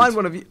want to feed. find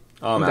one of you.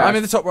 Oh, I'm man. dead. I'm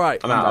in the top right.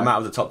 I'm out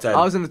of the top 10.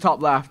 I was in the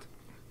top left.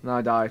 No,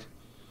 I died.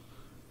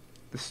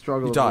 The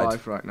struggle You of died?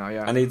 life right now.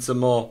 Yeah. I need some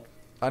more.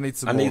 I need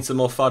some I more. need some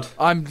more FUD.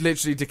 I'm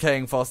literally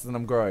decaying faster than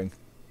I'm growing.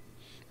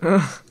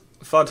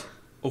 FUD.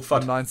 Oh,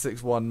 FUD.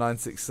 961,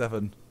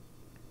 967.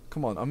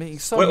 Come on, I'm eating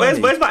so Where's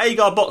many. my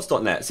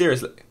agarbots.net?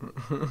 Seriously.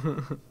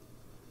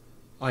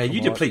 Oh, yeah, you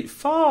Come on. deplete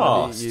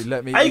fast.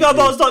 Let me eat you.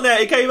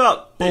 agarbots.net, it came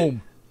up.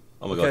 Boom.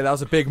 Oh my god. Okay, that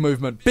was a big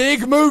movement.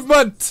 Big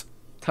movement!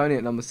 Tony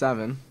at number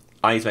 7.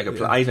 I need to make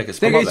a I need to make a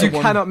Thing split. is, you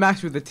one. cannot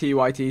match with the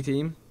TYT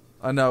team.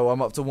 I know,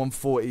 I'm up to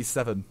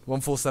 147.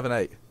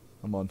 1478.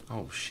 I'm on.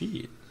 Oh,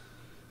 shit.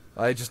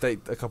 I just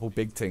ate a couple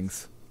big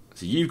things.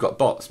 So you've got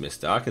bots,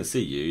 mister. I can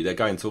see you. They're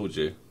going towards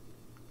you.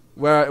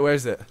 Where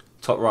is it?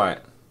 Top right.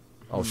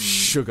 Oh,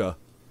 sugar.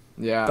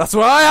 Yeah. That's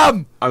where I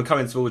am! I'm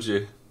coming towards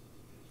you.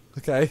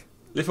 Okay.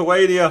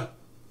 Lithuania.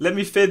 Let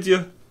me feed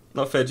you.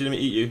 Not feed you, let me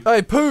eat you.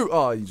 Hey, Pooh!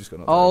 Oh, you just got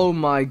knocked Oh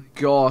my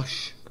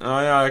gosh. Oh,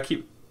 yeah, I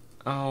keep...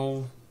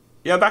 Oh.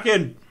 Yeah, back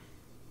in.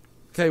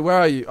 Okay, where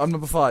are you? I'm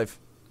number 5.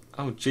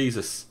 Oh,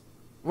 Jesus.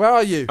 Where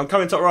are you? I'm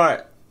coming top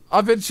right.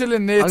 I've been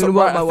chilling near I'm top gonna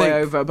work right, my I way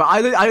think. over, but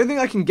I don't think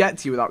I can get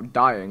to you without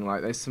dying.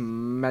 Like, there's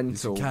some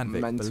mental, Yes, you can,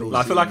 Vic, mental. believe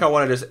I feel like I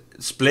want to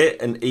just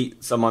split and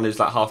eat someone who's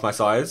like half my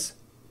size.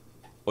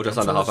 Or just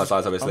under half my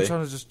size, obviously. I'm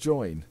trying to just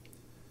join.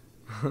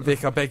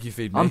 Vic, I beg you,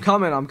 feed me. I'm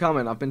coming.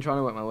 I've been trying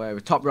to work my way over.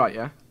 Top right,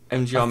 yeah?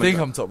 MGR. I think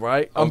I'm top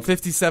right. Oh. I'm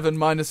 57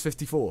 minus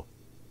 54.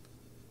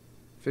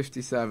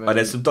 57. Oh,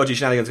 there's some dodgy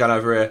shenanigans going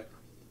over here.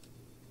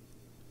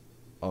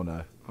 Oh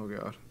no. Oh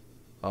god.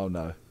 Oh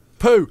no.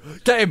 Pooh!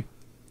 Get him!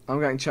 I'm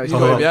getting chased. You Oh.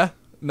 got him, yeah?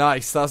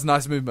 Nice. That's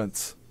nice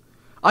movements.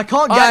 I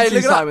can't Aye, get to you,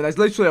 look at that. Simon. There's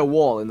literally a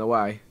wall in the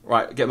way.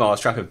 Right, get Mars,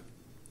 trap him.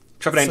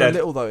 Trap it It's ain't so dead.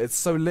 little though. It's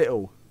so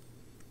little.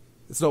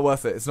 It's not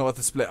worth it. It's not worth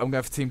the split. I'm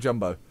going for Team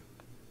Jumbo.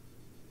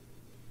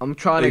 I'm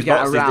trying to These get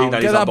bots, these- around. no,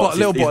 Get these that are bot, bots.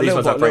 little These- bot, these little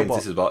ones are bot, little brains. bot.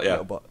 This is bot, yeah.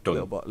 Little bot, Done.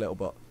 little bot, little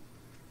bot.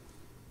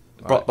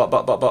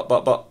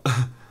 Bot.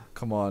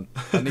 Come on.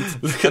 I need to,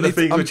 Look at the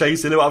things we're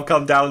chasing. Look what I've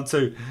come down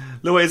to.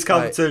 Look what it's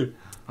come Right. to.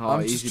 Oh,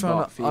 I'm easy just trying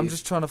bot to. I'm feed.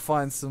 just trying to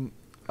find some.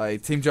 Hey,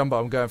 Team Jumbo.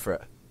 I'm going for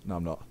it. No,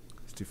 I'm not.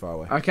 It's too far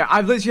away. Okay,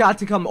 I've literally had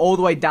to come all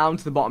the way down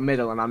to the bottom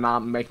middle, and I'm now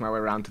making my way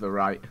around to the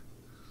right.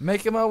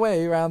 Making my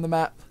way around the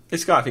map.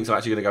 This guy thinks I'm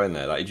actually going to go in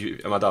there. Like,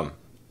 am I dumb?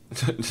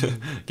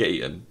 Get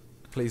eaten.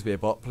 Please be a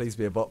bot. Please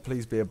be a bot.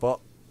 Please be a bot.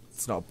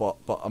 It's not a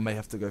bot, but I may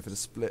have to go for the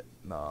split.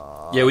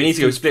 Nah. Yeah, we need it's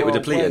to go too split with far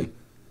depleting.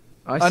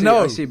 away. I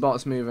know. see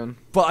bots moving.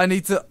 But I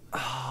need to.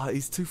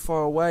 He's too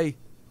far away.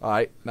 All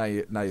right, now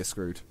you're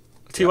screwed.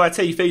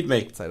 TYT, feed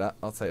me. I'll take that.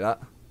 I'll take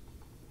that.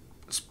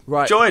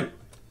 Right. Join.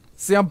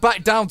 See, I'm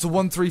back down to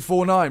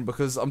 1349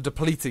 because I'm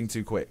depleting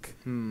too quick.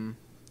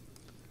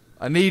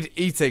 I need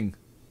eating.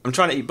 I'm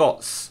trying to eat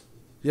bots.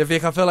 Yeah,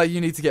 Vic, I feel like you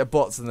need to get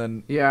bots and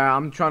then. Yeah,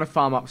 I'm trying to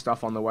farm up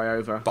stuff on the way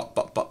over.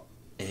 Bot.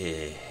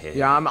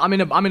 Yeah, I'm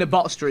in a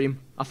bot stream.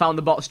 I found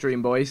the bot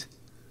stream, boys.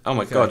 Oh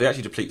my Okay. god, they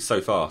actually deplete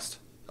so fast.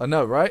 I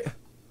know, right?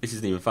 This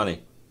isn't even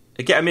funny.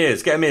 Get them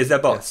ears, they're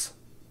bots.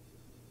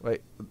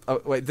 Wait,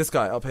 this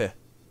guy up here.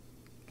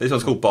 This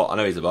one's called bot, I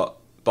know he's a bot.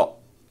 Bot.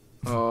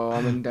 Oh,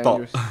 I'm in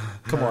dangerous.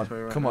 Come on,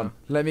 territory right come now. on.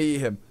 Let me eat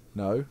him.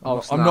 No, Oh,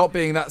 I'm snap. not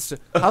being that.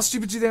 How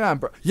stupid do you think I am,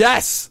 bro?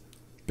 Yes,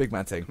 big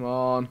man thing. Come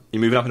on.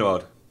 You're moving up in the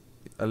world.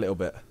 A little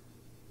bit.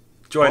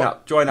 Join What?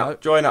 up. Join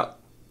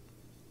up.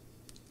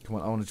 Come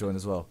on, I want to join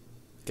as well.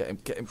 Get him.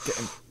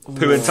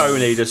 Pooh and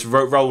Tony just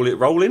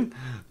rolling.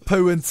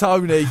 Pooh and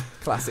Tony.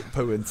 Classic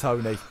Pooh and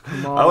Tony.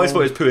 Come on. I always thought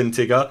it was Pooh and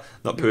Tigger,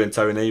 not Pooh and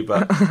Tony,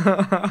 but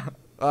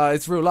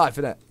It's real life,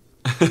 isn't it?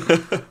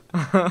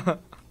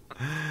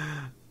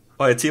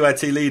 oh, a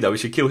TYT leader. We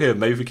should kill him.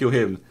 Maybe if we kill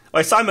him.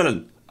 Oh,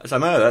 Simon.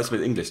 That's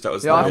with English. That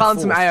was. Yeah, I I'm found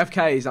some fourth.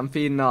 AFKs. I'm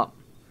feeding up.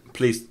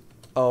 Please.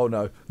 Oh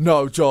no,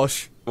 no,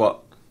 Josh.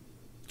 What?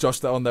 Josh,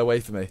 they're on their way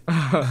for me.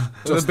 The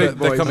Josh, big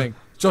they're boys. coming.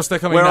 Josh, they're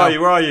coming Where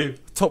now. are you?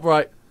 Top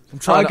right. I'm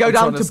trying. Go I'm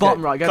down trying to bottom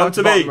escape. right. Go Come down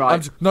to to me. bottom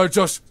right. No,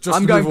 Josh.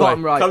 I'm move going away.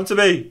 bottom right. Come to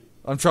me.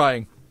 I'm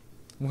trying.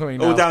 I'm coming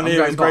now. All down I'm here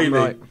going is bottom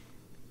gravy. right.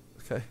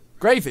 Okay.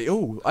 Gravy.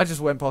 Ooh, I just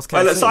went past KFC.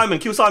 Hey, look, Simon.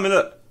 Kill Simon.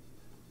 Look.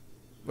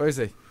 Where is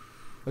he?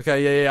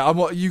 Okay,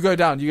 yeah. You go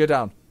down.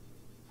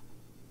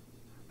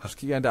 Just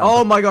keep going down.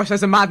 Oh my gosh,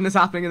 there's a madness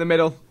happening in the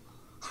middle.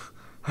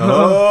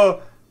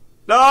 Oh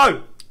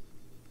no!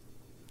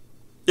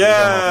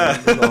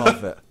 Yeah. Got half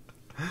of it.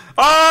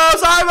 Oh,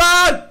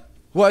 Simon!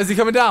 What, is he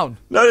coming down?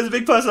 No, there's a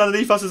big person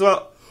underneath us as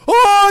well.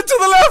 Oh, to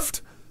the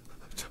left!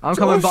 I'm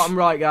coming Josh. bottom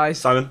right, guys.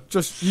 Simon.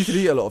 Josh, you could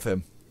eat a lot of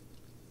him.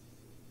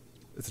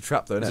 It's a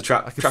trap, though, isn't It's it? a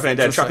trap. I can Trapping is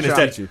dead. Josh, Trapping I is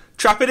can dead. feed you.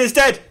 Trapping is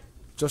dead.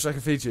 Josh, I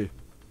can feed you.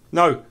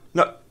 No.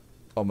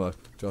 Oh, no.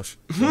 Josh,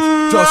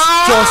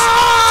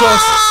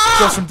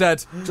 I'm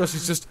dead. Josh,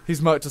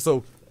 he's murked us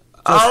all.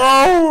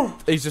 Oh!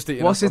 He's just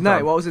eating What's us. his I'm name?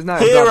 done. What was his name?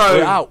 I'm done. Hero.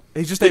 We're out.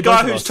 He just The ate guy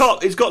both of who's us.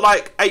 top, he's got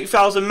like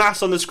 8,000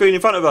 mass on the screen in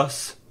front of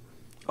us.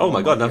 Oh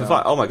my god, another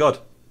fight. Oh my god.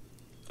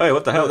 Hey,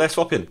 what the hell? They're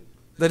swapping.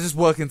 They're just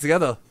working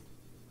together.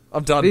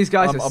 I'm done. These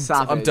guys I'm are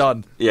savage. I'm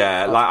done.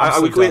 Yeah, I'm like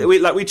so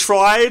done. we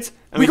tried.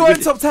 And We got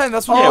in top 10.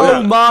 That's what Yeah, we Oh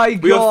got. my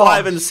We were god.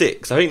 5 and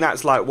 6. I think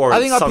that's like warrants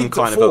I think I some peaked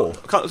kind at 4. of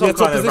some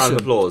kind of round of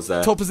applause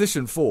there. Top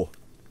position 4.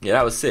 Yeah,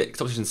 that was 6.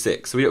 Top position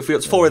 6. So we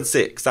got 4 and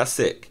 6. That's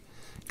sick.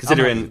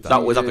 Considering with that.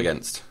 that was up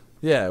against.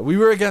 Yeah, we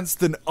were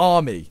against an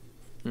army.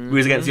 We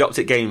was against the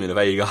Optic Gaming of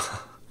Agar.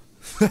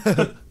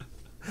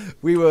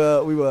 We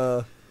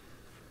were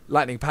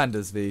Lightning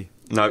Pandas v.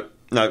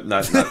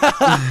 No.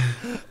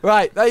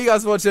 Right, thank you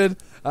guys for watching,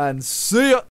 and see ya!